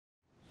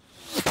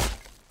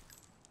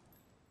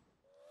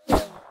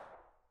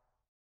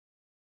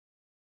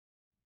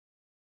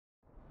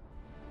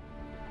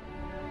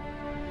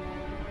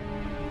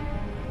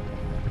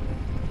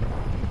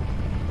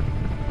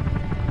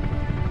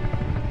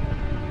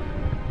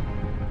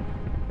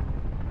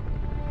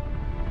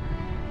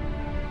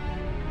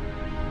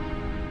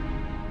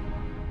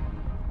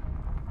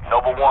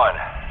Noble 1,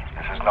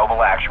 this is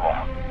Noble Actual.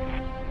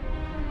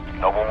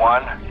 Noble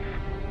 1,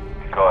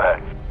 go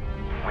ahead.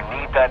 We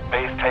need that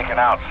base taken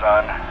out,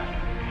 son.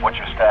 What's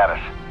your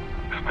status?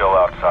 Still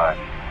outside.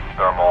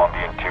 Thermal on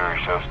the interior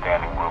shows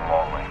standing room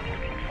only.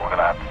 We're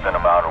gonna have to thin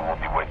them out or we'll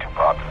be way too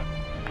popular.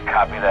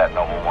 Copy that,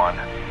 Noble 1.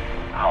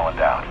 Holland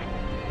down.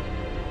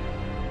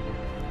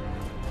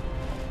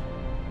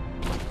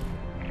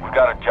 We've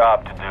got a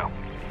job to do,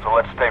 so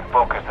let's stay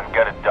focused and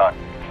get it done.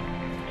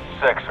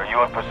 6, are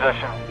you in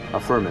position?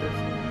 Affirmative.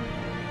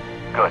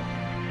 Good.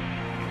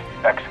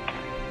 Execute.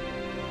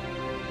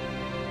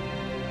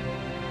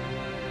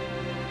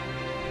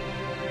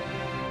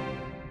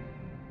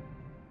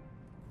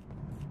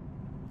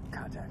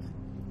 Contact.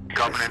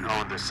 Covenant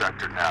own this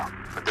sector now,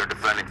 but they're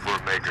defending for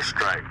a major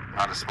strike,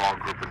 not a small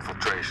group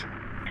infiltration.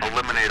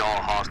 Eliminate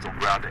all hostile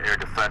ground-to-air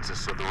defenses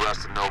so the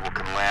rest of Noble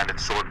can land at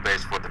short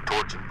base for the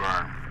torch and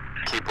burn.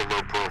 Keep a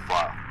low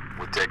profile.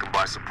 We take them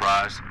by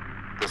surprise,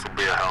 this will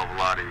be a hell of a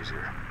lot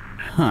easier.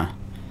 Huh.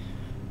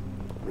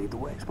 Lead the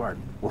way,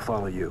 Spartan. We'll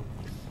follow you.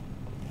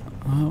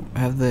 Oh,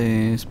 have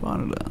they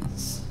spotted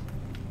us?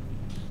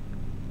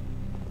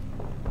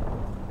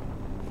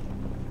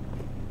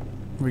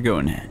 We're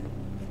going in.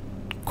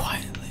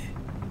 Quietly.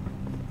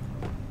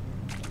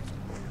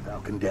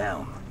 Falcon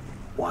down.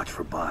 Watch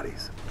for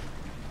bodies.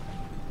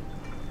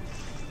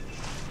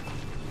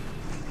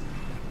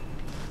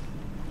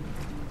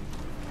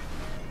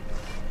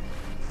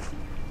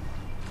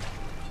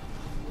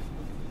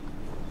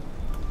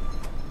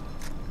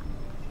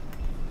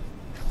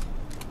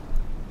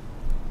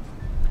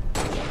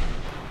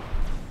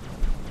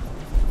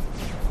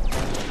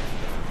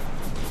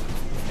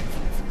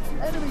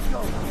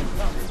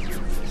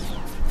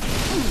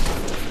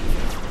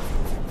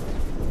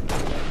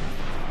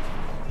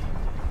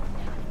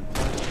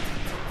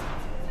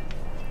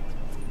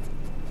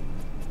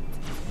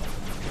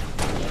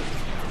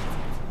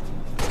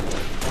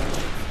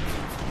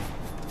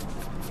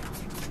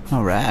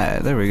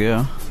 Alright, there we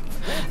go.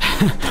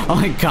 I'm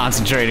like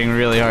concentrating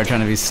really hard trying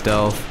to be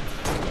stealth.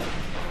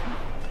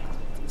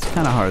 It's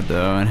kind of hard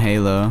though in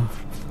Halo.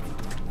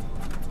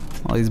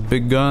 All these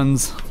big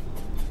guns.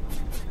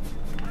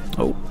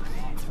 Oh.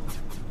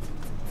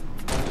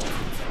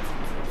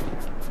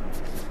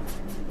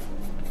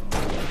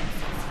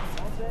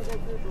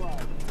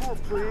 Oh,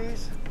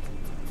 please.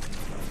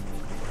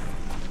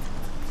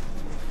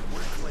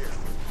 We're clear.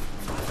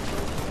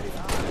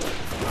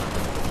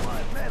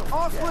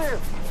 All clear.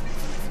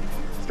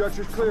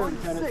 Structure's clear,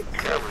 Lieutenant.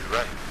 Calvin's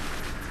right.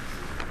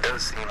 It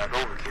does seem like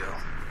overkill.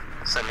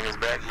 Sending us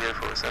back here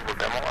for a simple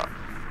demo op.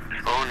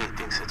 Only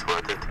thinks it's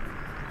worth it.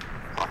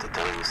 Want to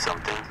tell you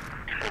something?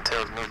 It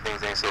tells me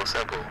things ain't so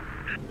simple.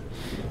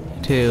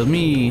 Tell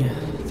me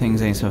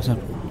things ain't so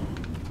simple.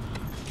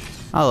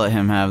 I'll let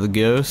him have the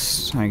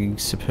ghost, I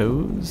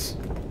suppose.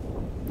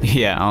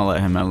 Yeah, I'll let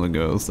him have the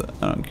ghost.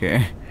 I don't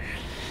care.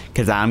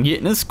 Cause I'm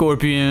getting a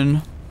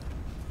scorpion.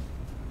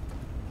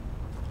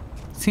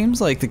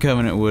 Seems like the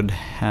Covenant would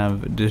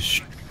have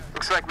Looks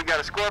like we got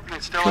a scorpion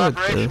still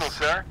operational,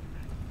 sir.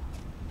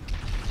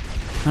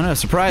 I know,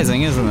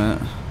 surprising, isn't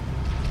it?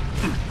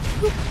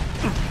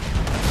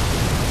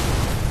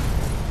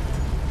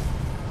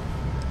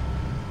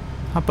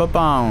 Hop up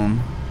on.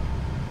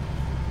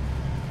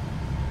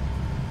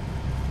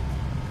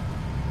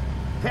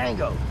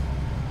 Tango.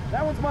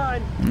 That one's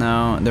mine.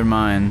 No, they're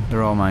mine.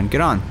 They're all mine.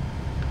 Get on.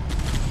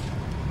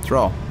 Let's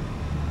roll.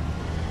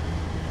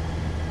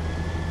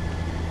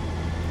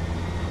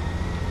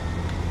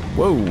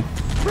 Whoa.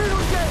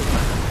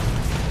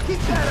 Keep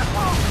that up.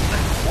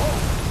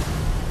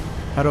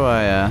 How do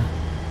I,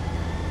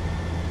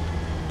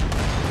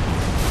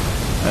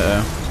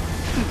 Uh-oh.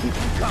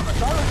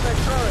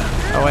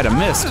 Oh, wait, I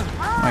missed. Oh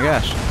my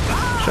gosh.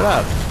 Shut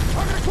up.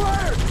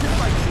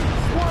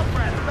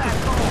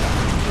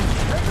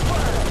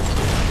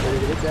 Ready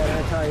to hit that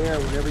anti-air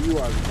whenever you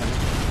are, Lieutenant.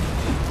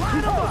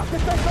 Line up!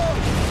 Get that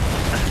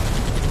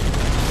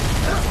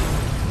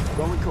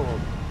going! Going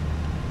cold.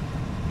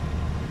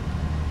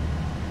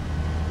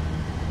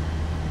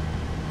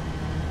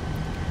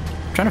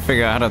 I'm trying to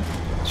figure out how to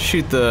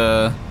shoot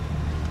the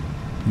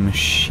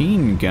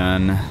machine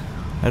gun.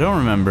 I don't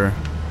remember.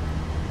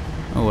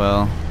 Oh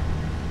well.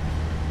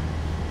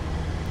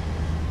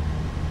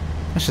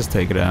 Let's just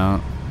take it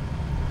out.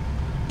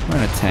 We're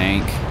in a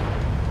tank.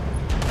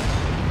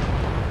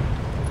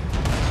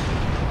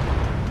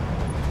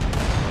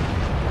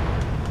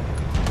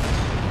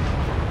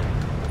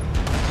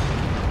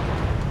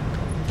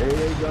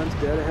 AA guns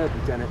dead ahead,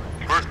 Lieutenant.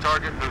 First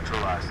target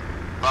neutralized.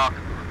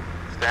 Falcon,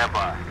 stand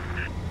by.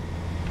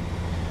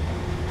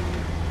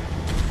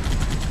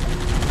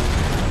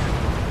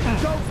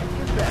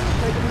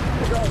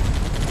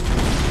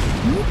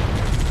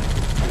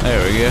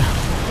 There we go.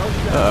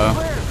 Uh-oh.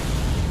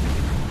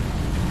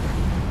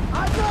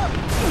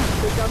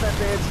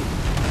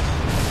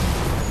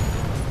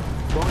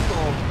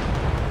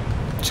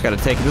 Just gotta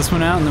take this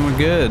one out and then we're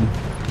good,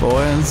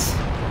 boys.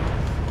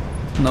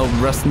 No,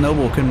 rest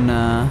Noble can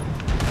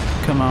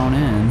come on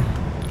in.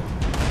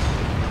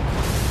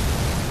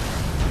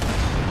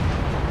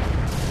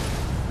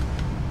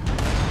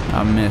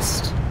 I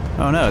missed.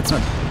 Oh no, it's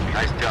not.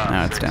 Nice job.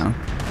 Now it's 6. down.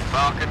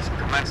 Falcons,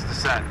 commence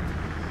descent.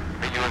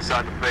 Meet you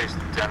inside the base,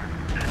 Lieutenant.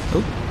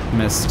 Oh,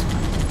 missed.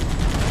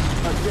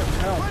 Get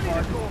help,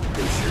 Mark.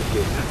 They should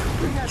get out of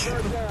Bring that reach.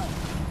 bird down.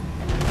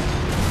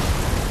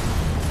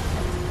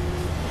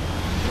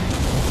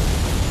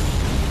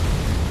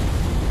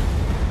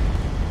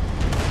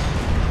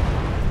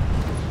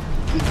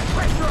 Keep the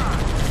pressure on.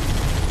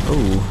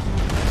 Oh.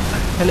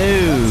 Hello.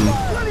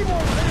 Plenty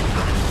more.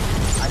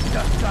 I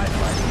just died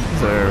by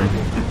These are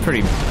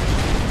pretty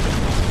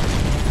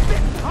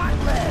hot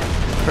lead.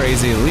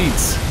 crazy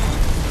elites.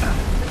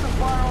 Get some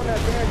fire on that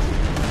Banshee.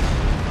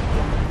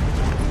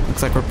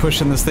 Looks like we're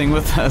pushing this thing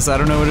with us. I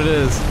don't know what it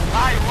is.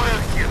 I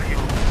will kill you.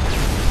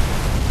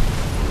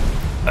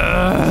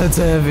 It's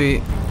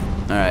heavy.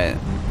 Alright.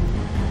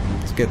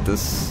 Let's get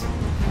this.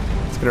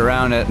 Let's get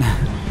around it.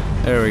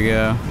 There we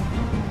go.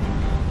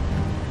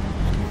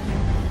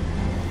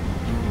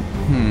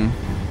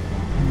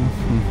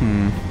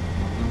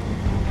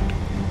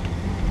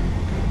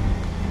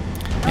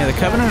 Yeah, the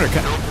Covenant are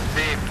kind of. Noble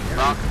team.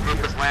 Falcon group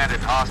has landed.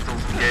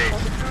 Hostiles engaged.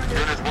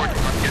 Units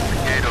working on getting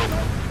the gate open.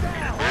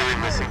 Really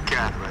missing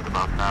Cat right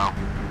about now.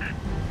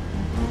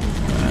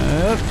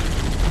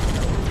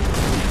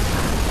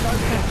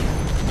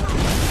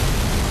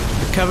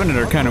 The Covenant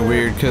are kind of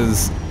weird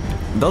because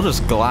they'll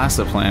just glass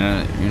a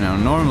planet. You know,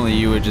 normally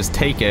you would just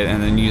take it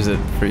and then use it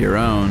for your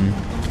own.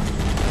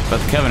 But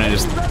the Covenant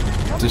just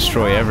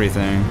destroy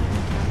everything.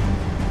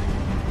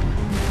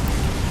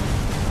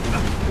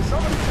 Did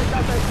somebody take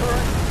out that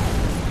turret?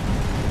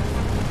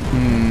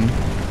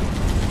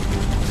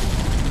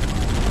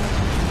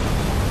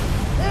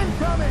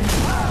 Incoming!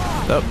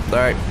 Oh,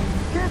 alright.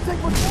 Can't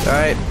take much more.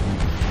 Alright.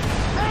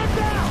 Man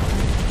down!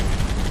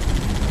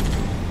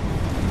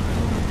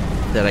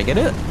 Did I get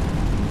it?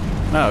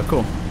 Oh,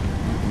 cool.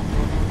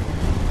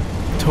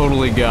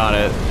 Totally got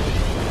it.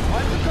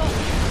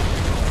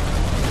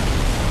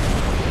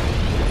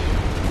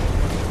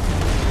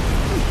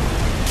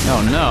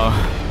 Oh no.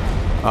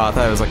 Oh, I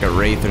thought it was like a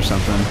wraith or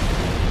something.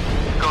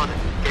 Got it.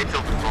 Gate's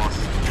open, boss.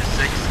 You're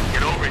 6.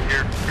 Get over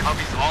here.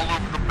 Cubbies all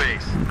over the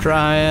base. I'm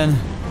trying.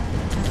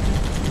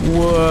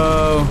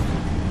 Whoa.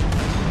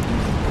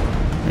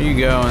 Where you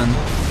going?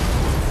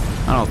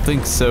 I don't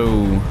think so.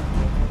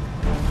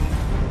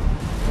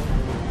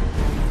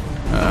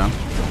 Uh-oh.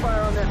 Some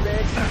fire on that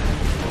Banshee.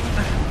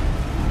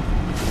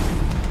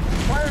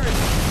 Fire it!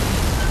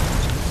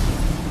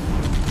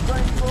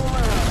 Trying to go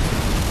around.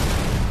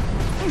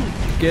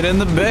 Get in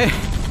the base.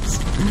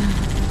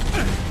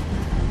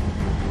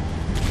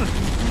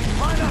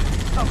 Line up!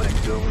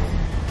 Covenant goons.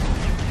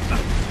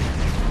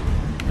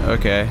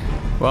 Okay.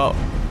 Well,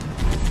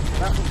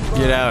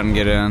 get out and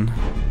get in.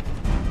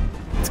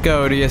 Let's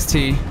go,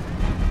 DST.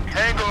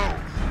 Tango,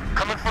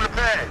 coming from the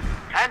pad.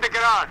 And the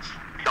garage.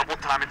 Double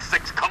time at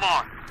 6. Come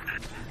on.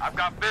 I've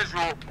got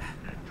visual.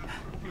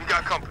 You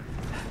got company.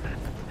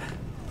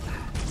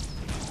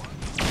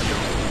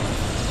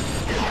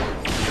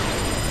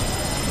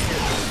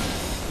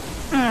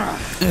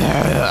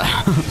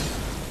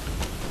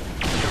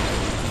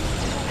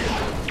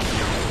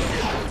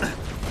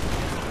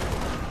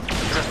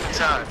 Just in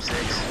time,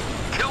 6.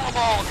 Kill them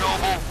all,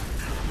 Noble.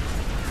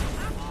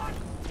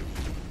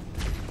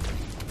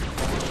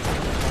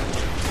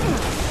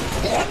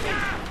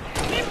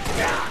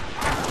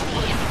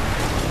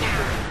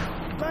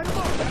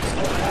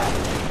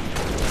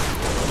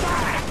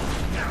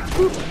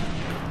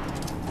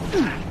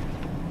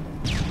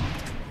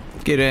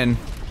 Get in.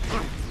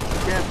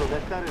 Careful,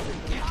 that cutter is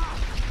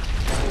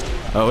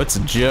Oh, it's a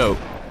joke.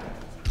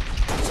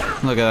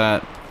 Look at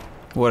that.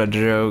 What a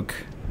joke.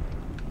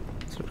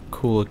 Sort of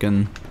cool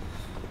looking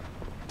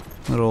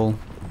little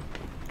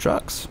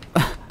trucks.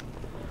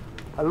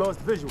 I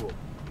lost visual.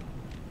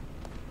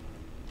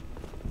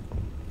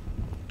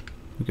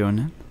 We going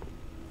in?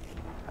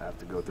 I have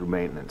to go through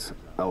maintenance.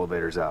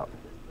 Elevator's out.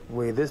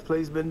 Way this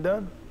place been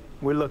done?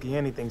 We're lucky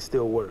anything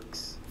still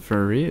works.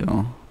 For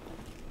real.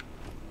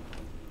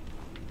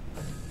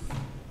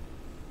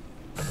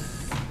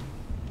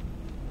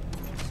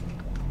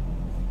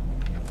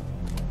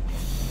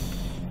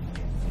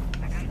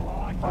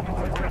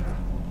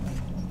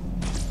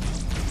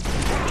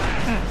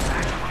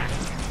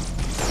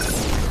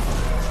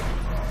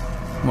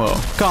 Whoa,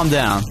 calm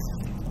down.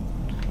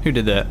 Who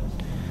did that?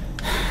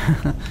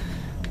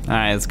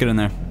 Alright, let's get in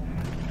there.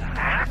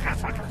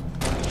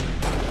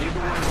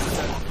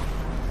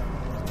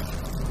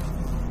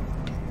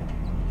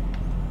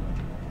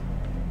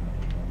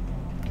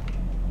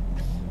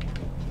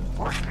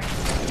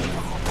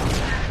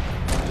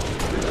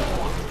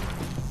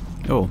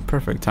 Oh,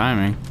 perfect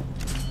timing.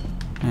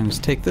 And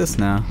just take this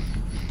now.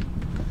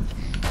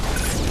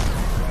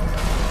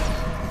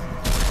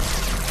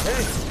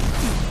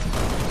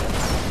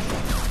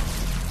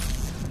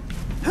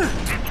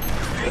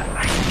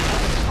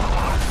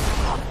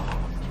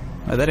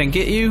 Oh, that didn't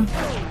get you?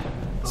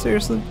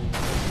 Seriously?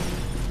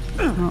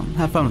 Well,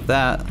 have fun with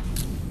that.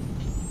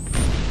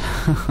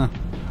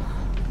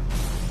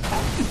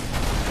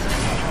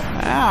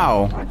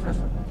 Ow!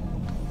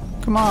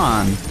 Come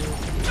on.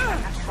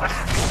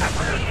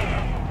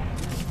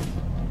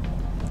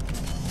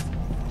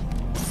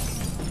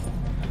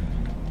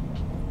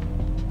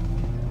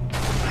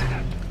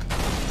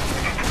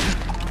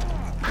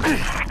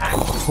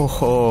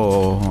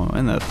 Oh,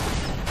 in the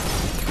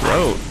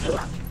throat.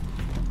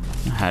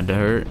 Had to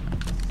hurt.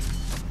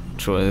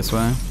 Which way, this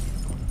way?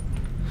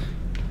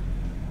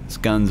 This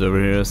gun's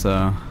over here,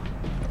 so...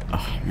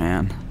 Oh,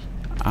 man.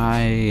 I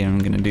am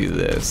gonna do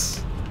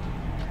this.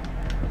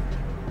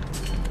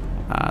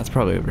 It's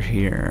probably over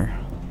here.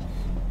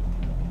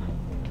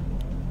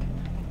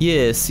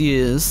 Yes,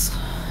 yes.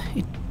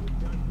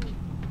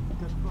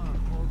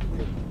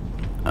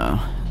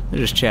 Oh, they're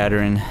just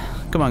chattering.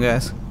 Come on,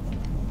 guys.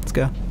 Let's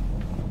go.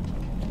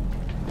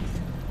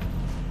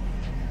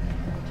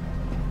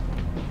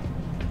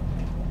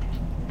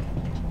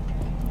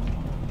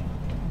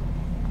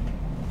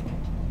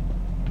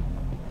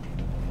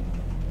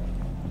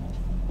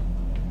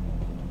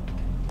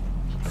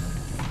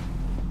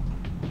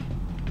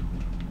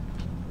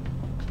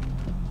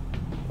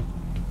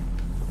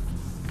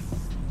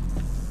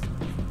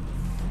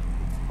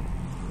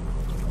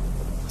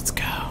 Let's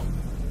go.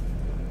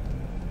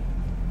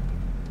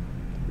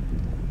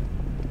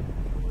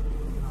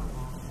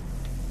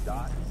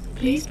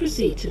 Please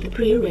proceed to the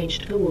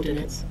pre-arranged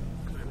coordinates.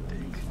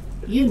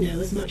 You know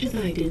as much as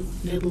I do,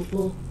 Noble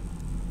 4.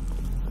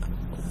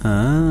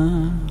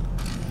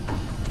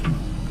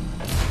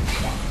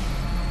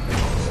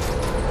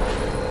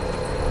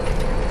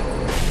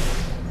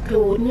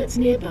 Coordinates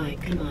nearby,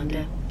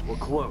 Commander. We're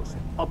close.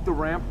 Up the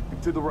ramp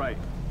and to the right.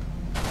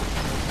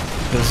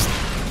 There's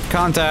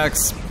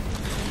contacts.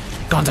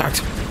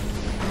 Contact.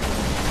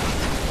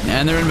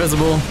 And they're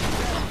invisible.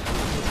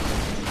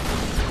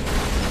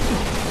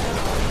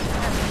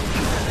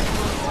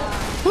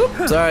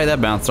 Whoop. Sorry,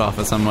 that bounced off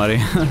of somebody.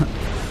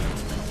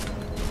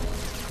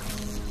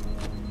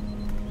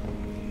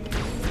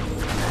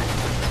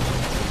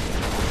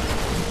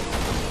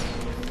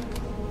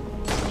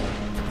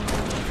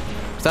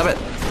 Stop it.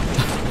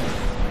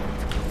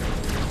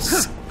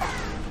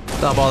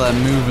 Stop all that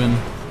moving.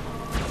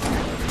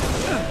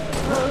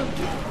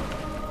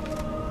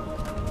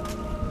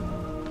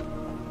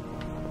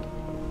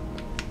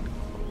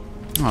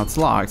 Oh, it's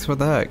locked. What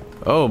the heck?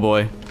 Oh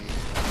boy.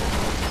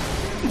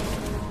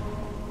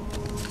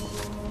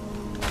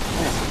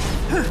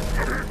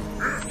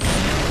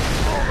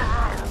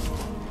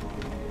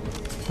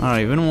 I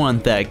don't even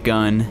want that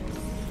gun.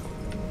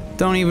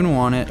 Don't even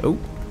want it. Oh.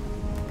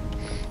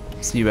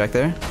 See you back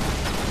there.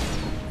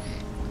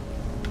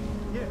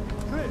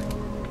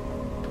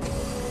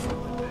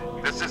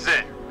 This is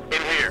it.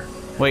 In here.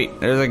 Wait,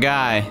 there's a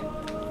guy.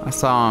 I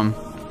saw him.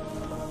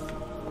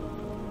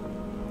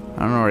 I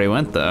don't know where he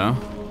went though.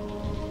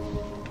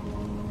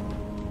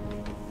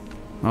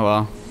 Oh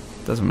well.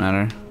 Doesn't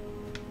matter.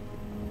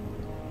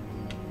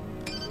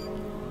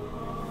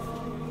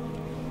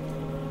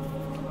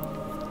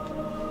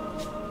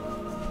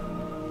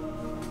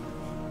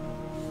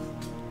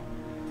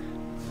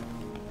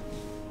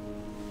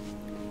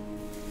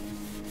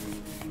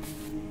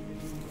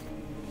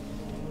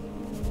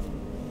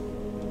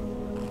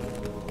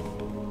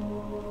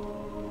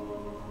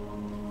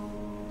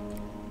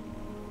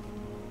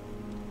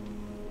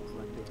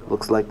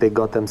 Looks like they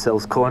got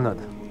themselves cornered.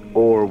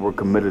 Or were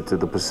committed to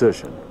the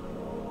position.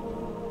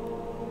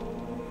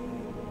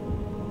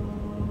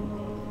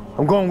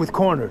 I'm going with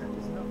cornered.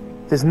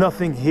 There's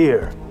nothing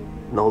here.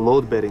 No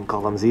load-bearing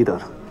columns either.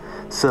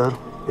 Sir,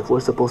 if we're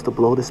supposed to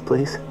blow this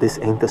place, this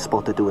ain't the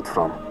spot to do it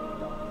from.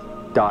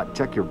 Dot,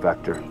 check your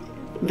vector.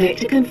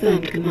 Vector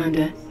confirmed,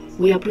 Commander.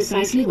 We are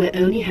precisely where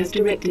Oni has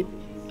directed.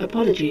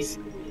 Apologies.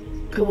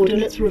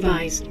 Coordinates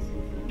revised.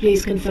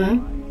 Please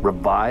confirm?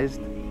 Revised?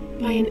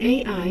 By an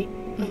AI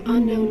of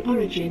unknown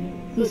origin,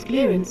 whose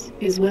clearance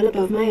is well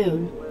above my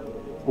own.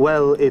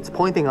 Well, it's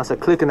pointing us a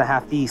click and a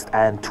half east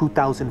and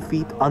 2,000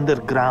 feet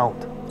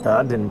underground.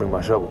 I didn't bring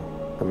my shovel.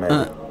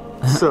 Commander.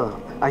 Sir,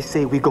 I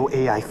say we go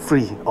AI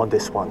free on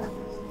this one.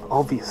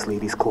 Obviously,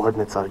 these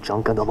coordinates are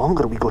junk, and the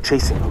longer we go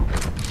chasing them.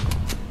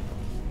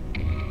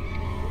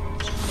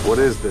 What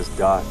is this,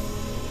 Dot?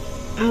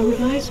 Our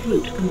revised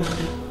route,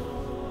 Commander.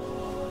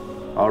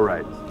 All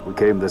right, we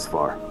came this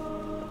far.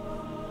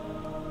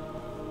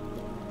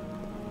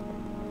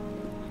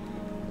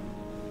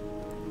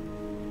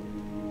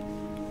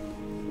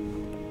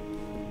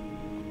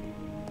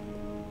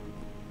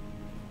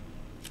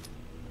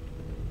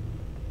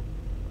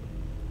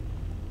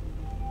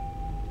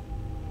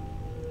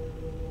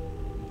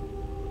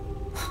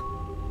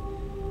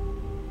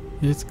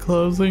 It's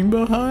closing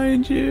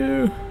behind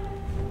you.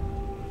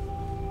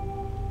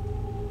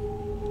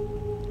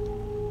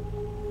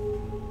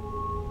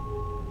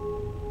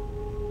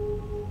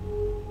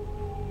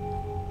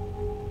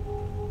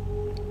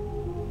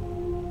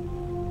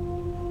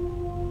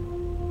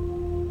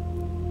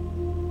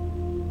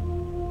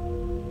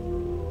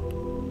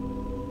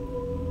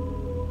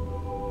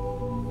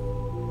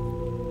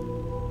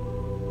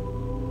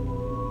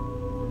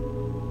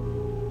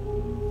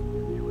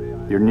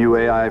 Your new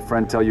AI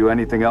friend tell you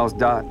anything else,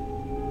 Dot?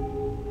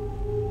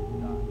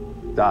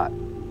 Dot.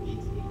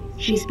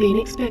 She's been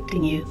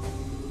expecting you.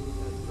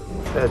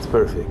 That's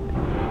perfect.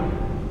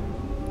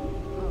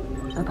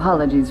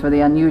 Apologies for the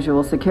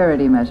unusual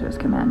security measures,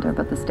 Commander,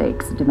 but the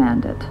stakes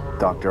demand it.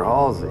 Dr.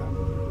 Halsey,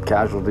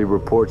 casualty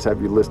reports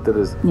have you listed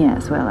as...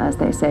 Yes, well, as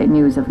they say,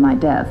 news of my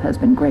death has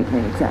been greatly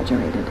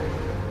exaggerated.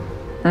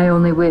 I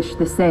only wish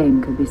the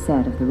same could be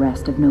said of the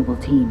rest of Noble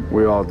Team.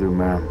 We all do,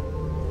 ma'am.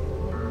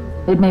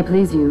 It may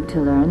please you to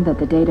learn that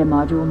the data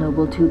module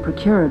Noble 2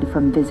 procured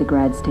from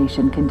Visegrad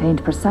Station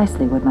contained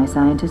precisely what my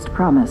scientist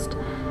promised.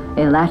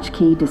 A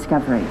latchkey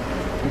discovery.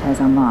 It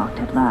has unlocked,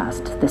 at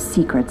last, the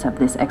secrets of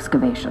this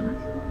excavation.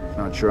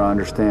 Not sure I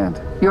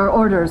understand. Your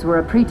orders were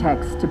a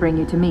pretext to bring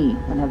you to me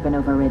and have been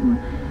overridden.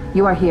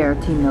 You are here,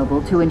 Team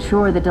Noble, to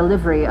ensure the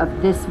delivery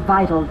of this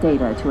vital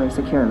data to a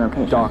secure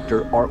location.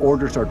 Doctor, our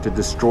orders are to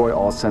destroy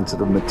all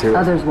sensitive material.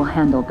 Others will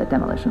handle the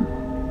demolition.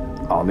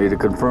 I'll need to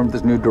confirm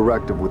this new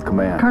directive with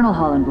command. Colonel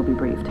Holland will be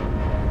briefed.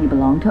 You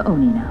belong to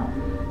Oni now.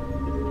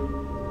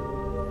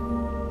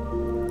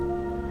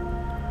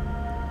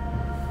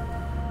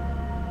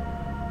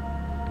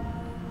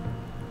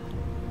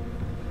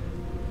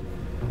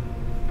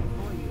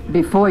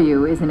 Before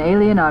you is an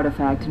alien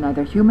artifact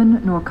neither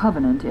human nor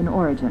Covenant in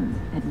origin,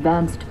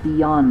 advanced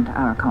beyond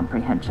our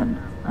comprehension,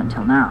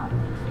 until now.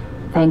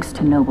 Thanks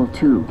to Noble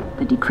 2,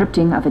 the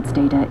decrypting of its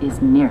data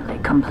is nearly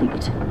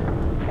complete.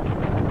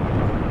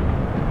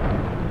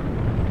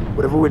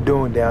 Whatever we're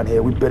doing down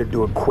here, we better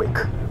do it quick.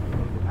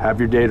 Have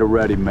your data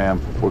ready,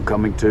 ma'am. We're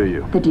coming to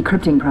you. The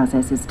decrypting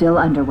process is still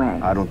underway.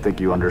 I don't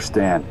think you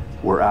understand.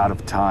 We're out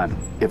of time.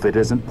 If it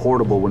isn't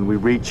portable when we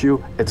reach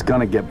you, it's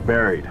gonna get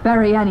buried.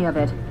 Bury any of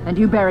it, and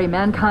you bury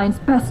mankind's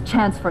best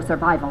chance for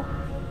survival.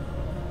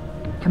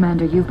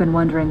 Commander, you've been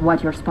wondering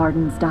what your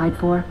Spartans died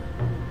for?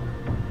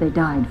 They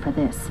died for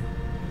this.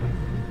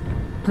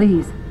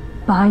 Please,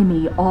 buy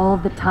me all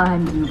the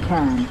time you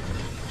can.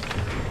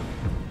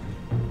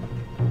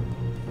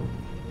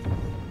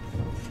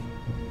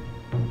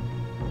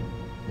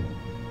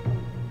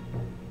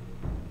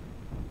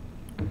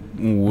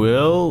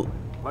 Well,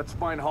 let's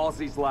find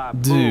Halsey's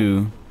lab.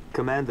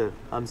 Commander,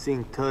 I'm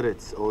seeing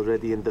turrets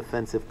already in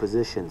defensive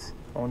positions.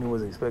 Only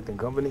was expecting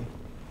company.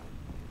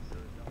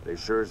 They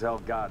sure as hell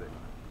got it.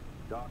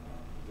 Doc,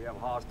 we have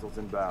hostiles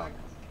inbound.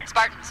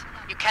 Spartans,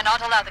 you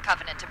cannot allow the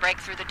Covenant to break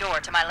through the door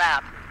to my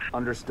lab.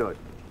 Understood.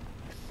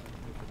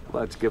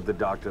 Let's give the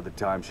doctor the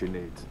time she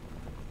needs.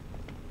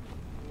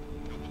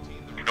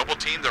 Noble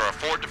Team, there are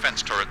 4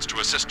 defense turrets to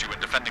assist you in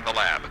defending the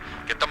lab.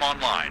 Get them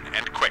online,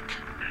 and quick.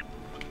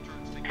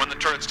 When the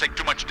turrets take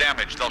too much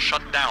damage, they'll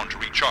shut down to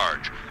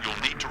recharge. You'll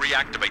need to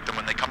reactivate them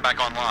when they come back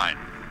online.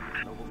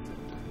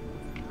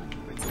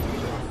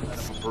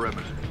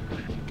 Perimeter.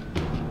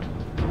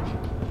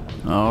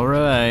 All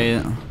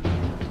right.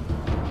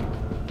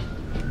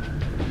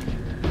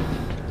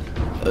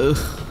 Ugh,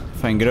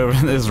 if I can get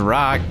over this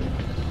rock.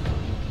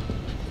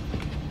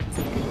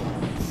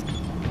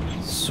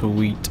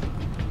 Sweet.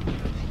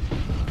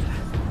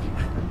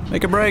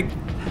 Make a break.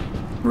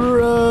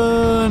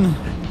 Run.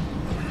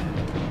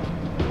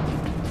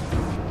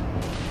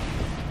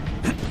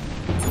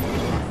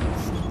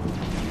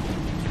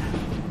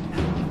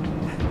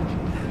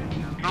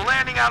 They're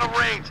landing out of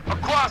range,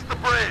 across the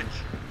bridge.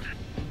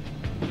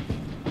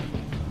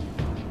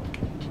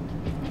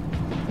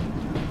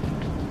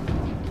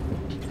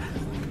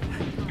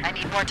 I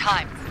need more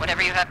time.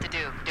 Whatever you have to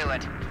do, do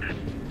it.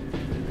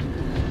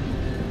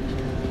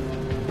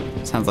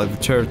 Sounds like the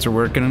turrets are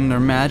working their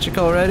magic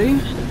already.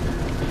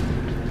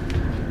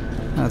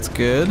 That's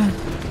good.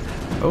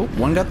 Oh,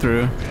 1 got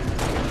through.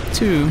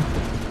 2.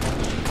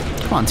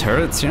 Come on,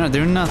 turrets, you're not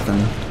doing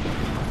nothing.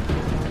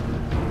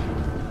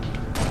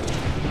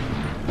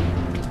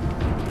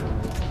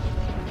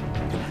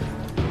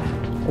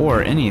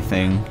 Or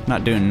anything.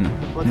 Not doing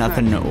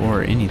nothing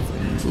or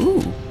anything.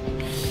 Ooh.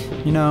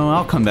 You know,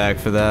 I'll come back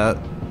for that.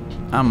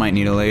 I might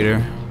need it later.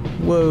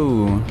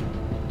 Whoa.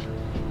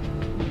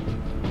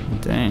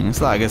 Dang, it's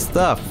a lot of good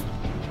stuff.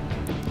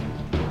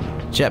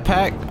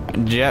 Jetpack?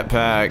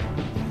 Jetpack.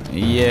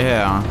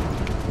 Yeah.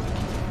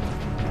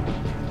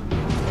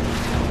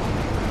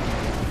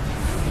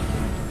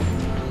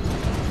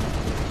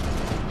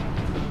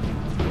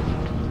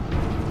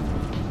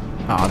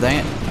 Aw, dang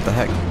it. What the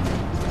heck?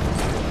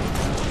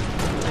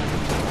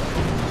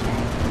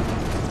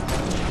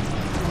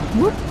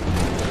 Whoop.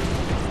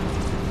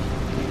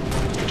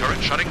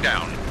 Turret shutting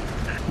down.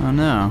 Oh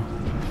no.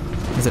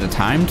 Is it a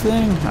timed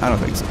thing? I don't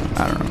think so.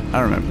 I don't know.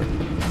 I don't remember.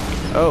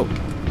 Oh.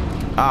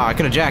 Ah, I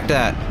could have jacked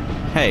that.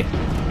 Hey.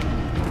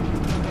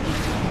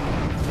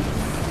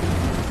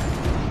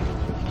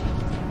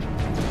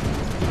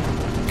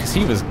 Cause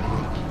he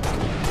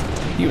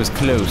was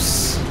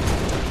close.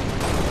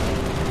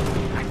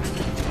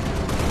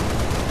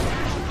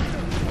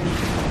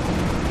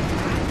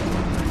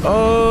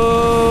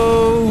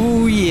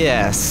 Oh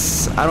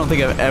yes. I don't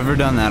think I've ever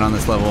done that on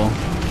this level.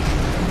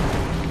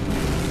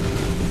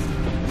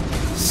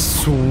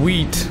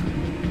 Sweet.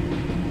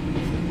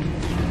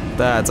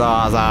 That's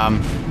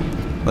awesome.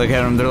 Look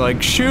at him, they're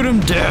like, shoot him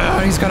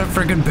down, he's got a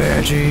freaking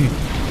badgie.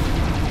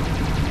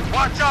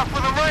 Watch out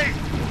for the race!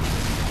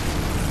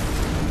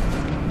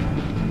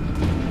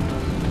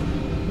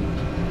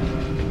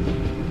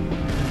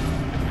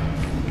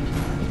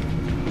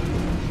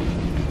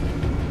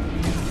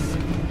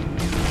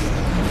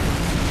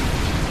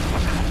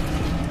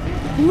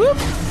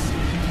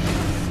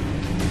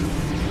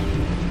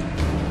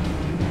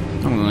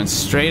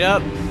 straight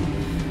up,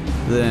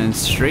 then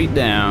straight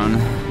down.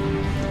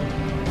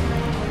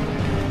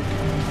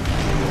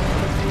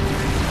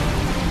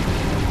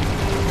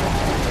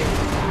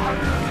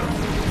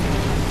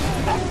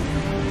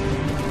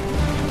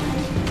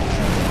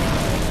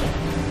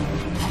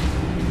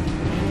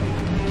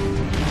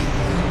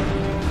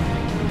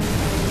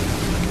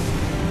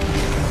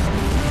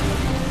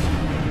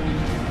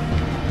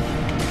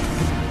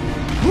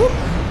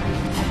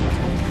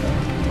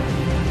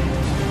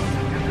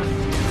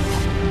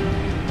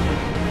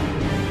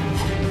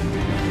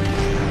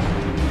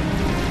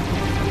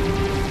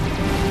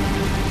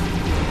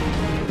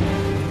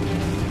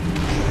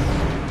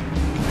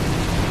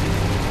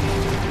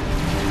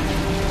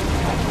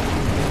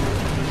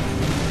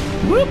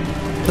 Whoop!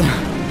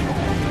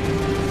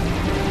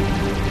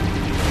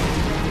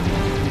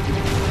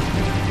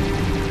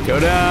 Go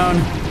down.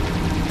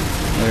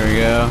 There we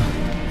go.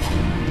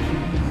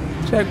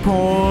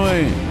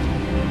 Checkpoint.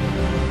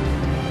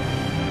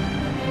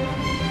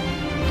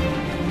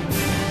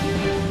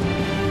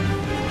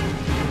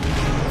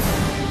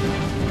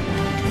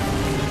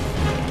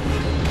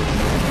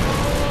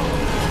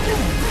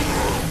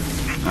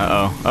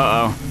 Uh-oh,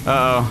 uh-oh,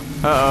 uh-oh,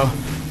 uh-oh.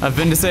 I've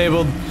been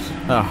disabled.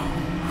 Oh,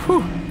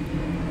 whew.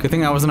 Good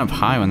thing I wasn't up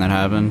high when that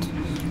happened.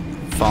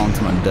 Falling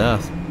to my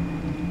death.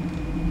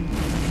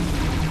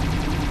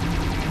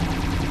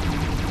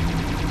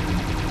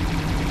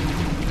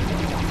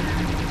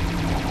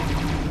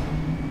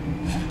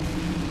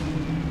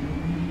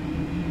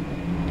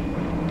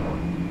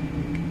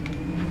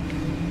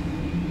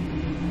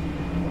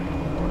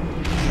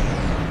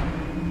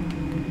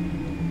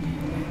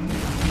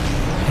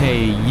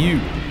 Hey, you.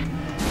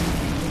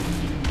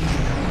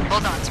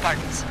 Hold on,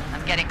 Spartans.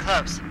 I'm getting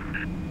close.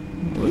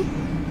 Whoop.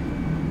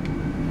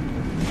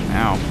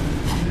 Ow.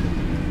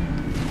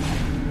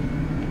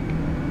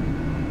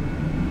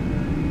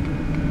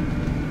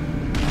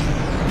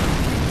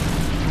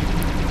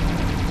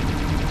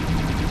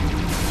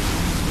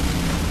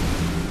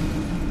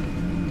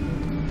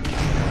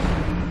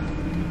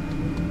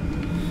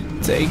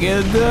 Take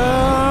it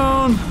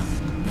down.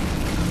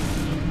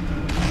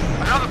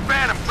 Another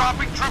Phantom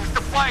dropping troops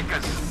to flank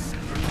us.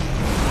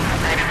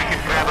 Maybe we can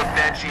grab a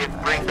Banshee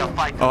and bring the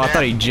fight to Oh, I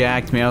thought he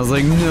jacked me. I was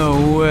like,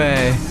 no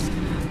way.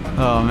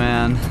 Oh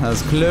man, that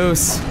was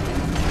close.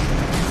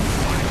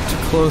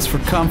 Too close for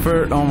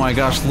comfort. Oh my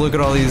gosh, look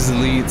at all these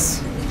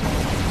elites.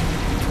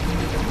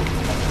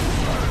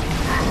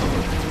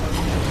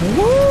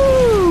 Woo!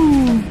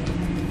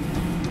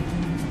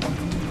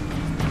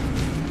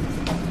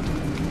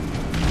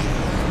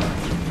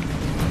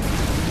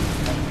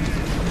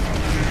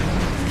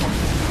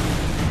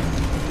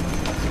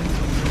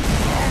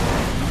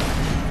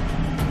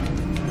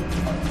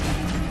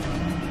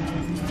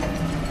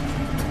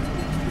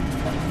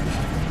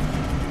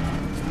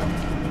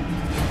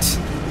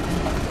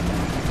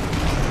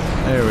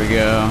 There we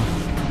go.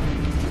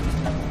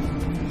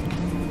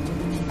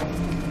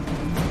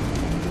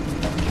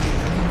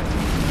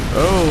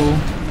 Oh.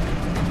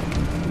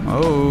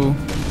 Oh.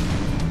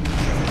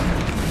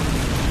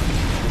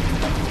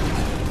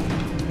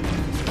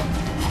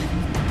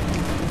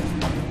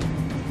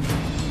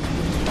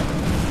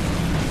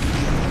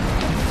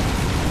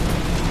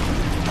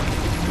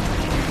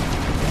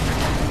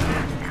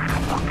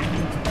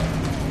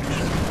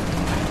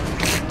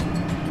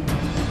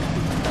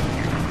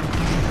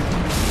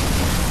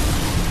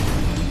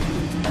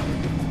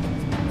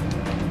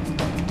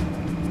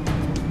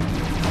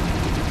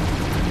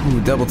 Ooh,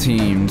 double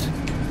teamed.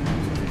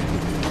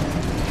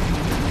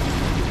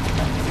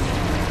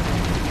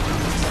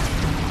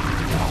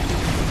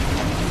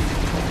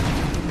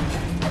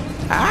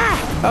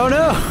 Ah! Oh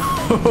no!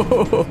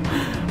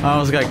 I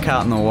almost got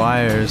caught in the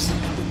wires.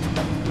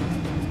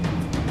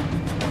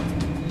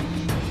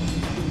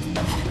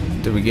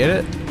 Did we get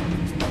it?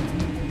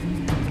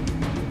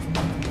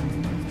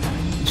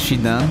 Is she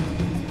done?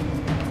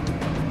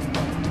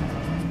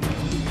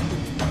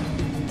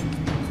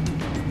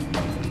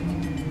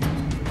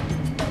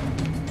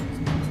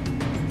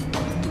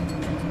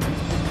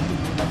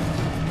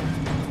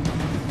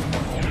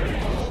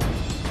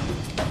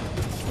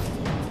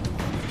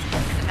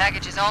 The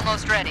package is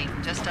almost ready.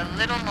 Just a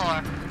little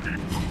more.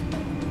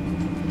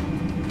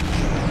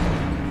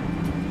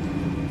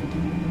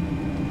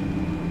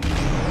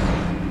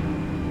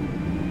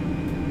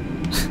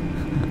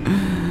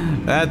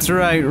 That's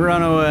right,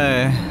 run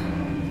away.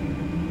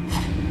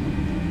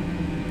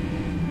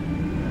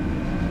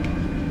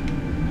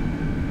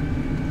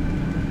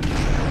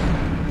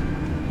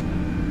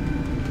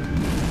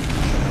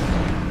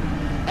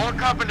 More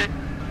company.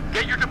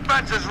 Get your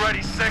defenses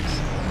ready, 6.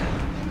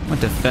 What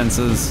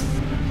defenses?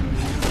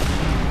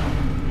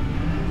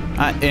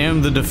 I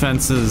am the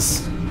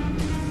defenses.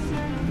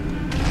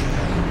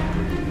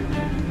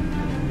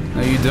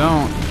 No, you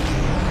don't.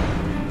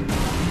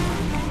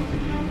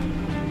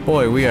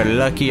 Boy, we are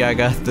lucky I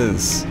got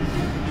this.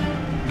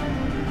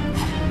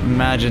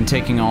 Imagine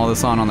taking all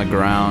this on the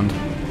ground.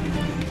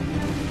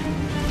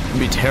 It'd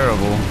be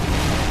terrible.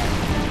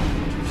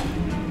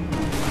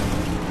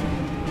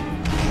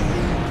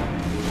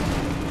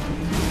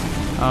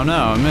 Oh no,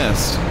 I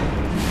missed.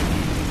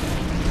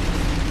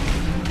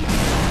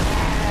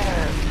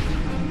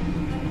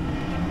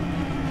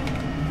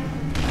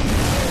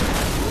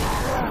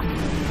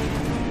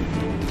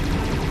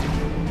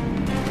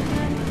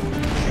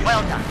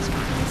 Well done,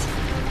 Spartans.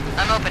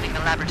 I'm opening the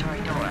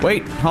laboratory door.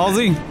 Wait,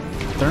 Halsey,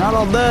 they're not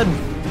all dead.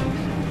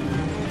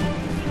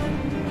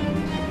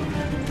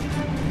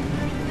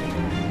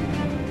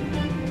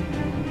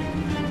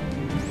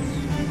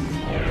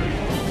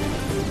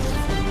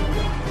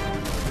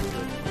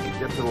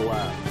 Get to the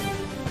lab.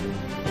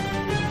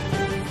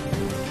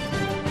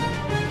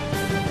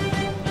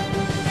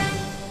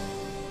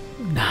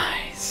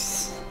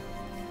 Nice.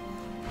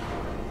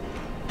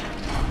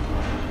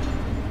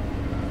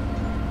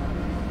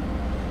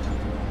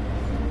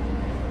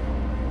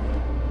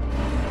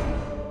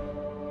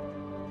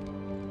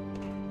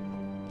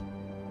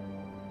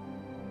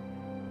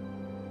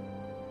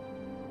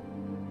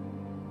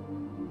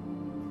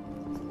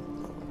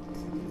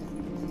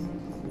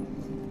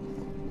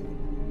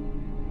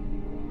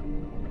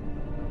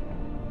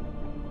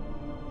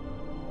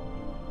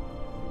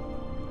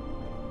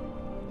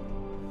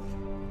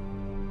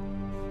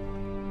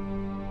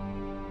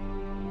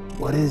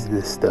 What is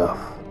this stuff?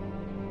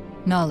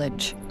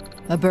 Knowledge.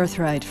 A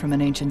birthright from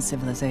an ancient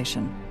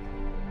civilization.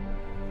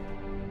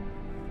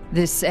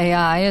 This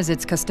AI is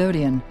its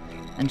custodian,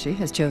 and she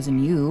has chosen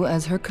you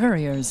as her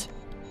couriers.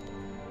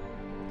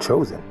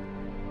 Chosen?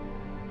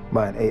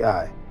 By an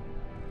AI?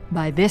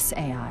 By this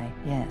AI,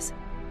 yes.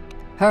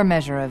 Her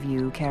measure of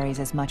you carries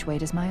as much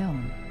weight as my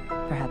own,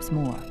 perhaps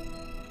more.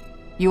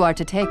 You are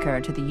to take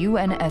her to the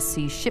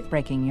UNSC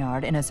shipbreaking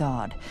yard in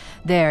Azad.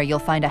 There, you'll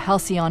find a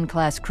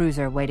Halcyon-class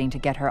cruiser waiting to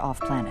get her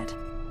off-planet.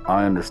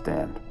 I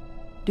understand.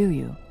 Do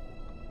you?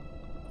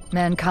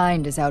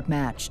 Mankind is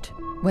outmatched.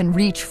 When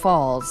Reach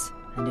falls,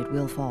 and it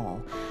will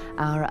fall,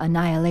 our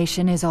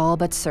annihilation is all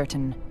but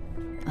certain.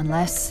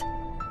 Unless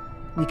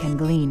we can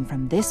glean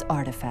from this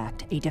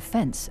artifact a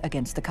defense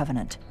against the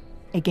Covenant.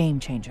 A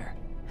game-changer.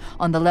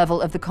 On the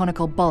level of the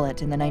conical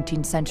bullet in the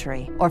 19th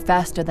century, or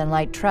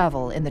faster-than-light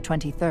travel in the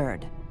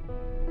 23rd.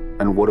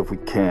 And what if we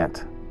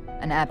can't?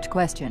 An apt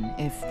question,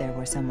 if there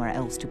were somewhere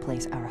else to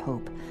place our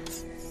hope.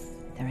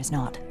 There is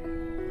not.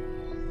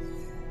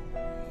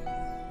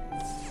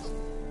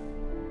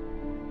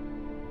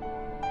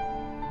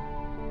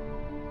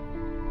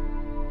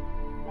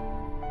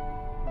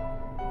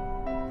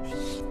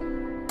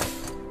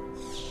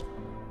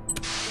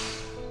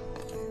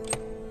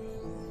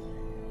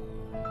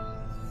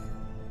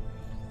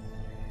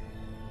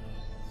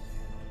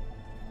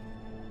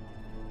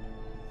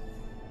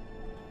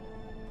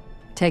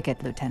 Take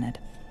it, Lieutenant.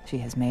 She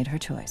has made her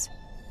choice.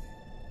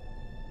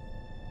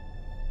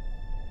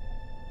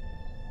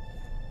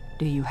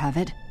 Do you have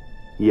it?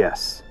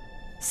 Yes.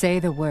 Say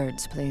the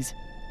words, please.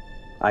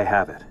 I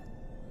have it.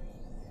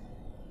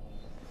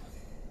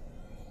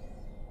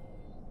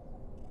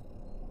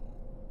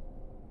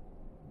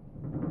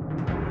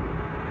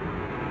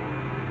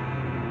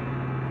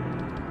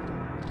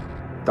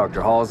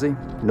 Dr. Halsey,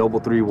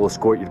 Noble 3 will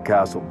escort you to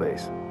Castle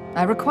Base.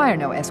 I require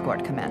no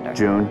escort, Commander.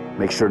 June,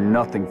 make sure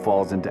nothing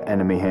falls into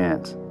enemy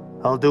hands.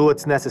 I'll do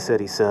what's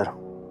necessary, sir.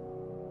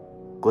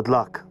 Good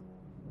luck.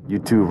 You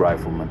too,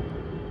 Rifleman.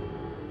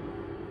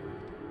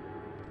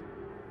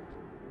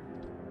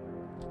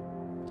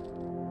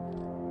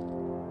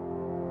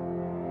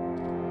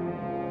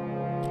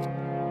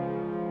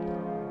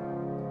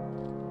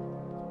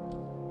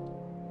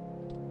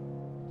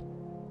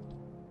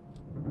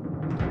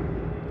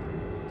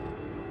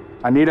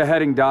 I need a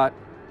heading, Dot.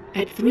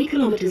 At 3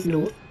 kilometers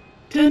north,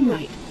 turn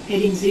right,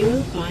 heading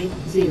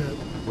 050.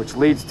 Which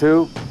leads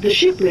to? The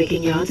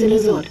shipbreaking yards in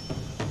Azod.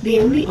 The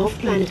only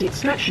off-planet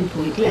extraction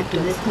point left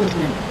on this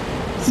continent.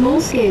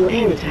 Small-scale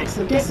air attacks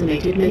have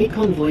decimated many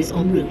convoys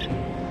en route.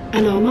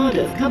 An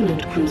armada of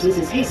Covenant cruisers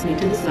is hastening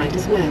to the site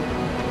as well.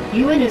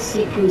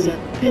 UNSC cruiser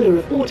Pillar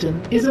of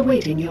Autumn is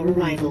awaiting your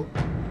arrival.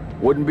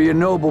 Wouldn't be a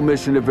Noble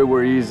mission if it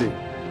were easy.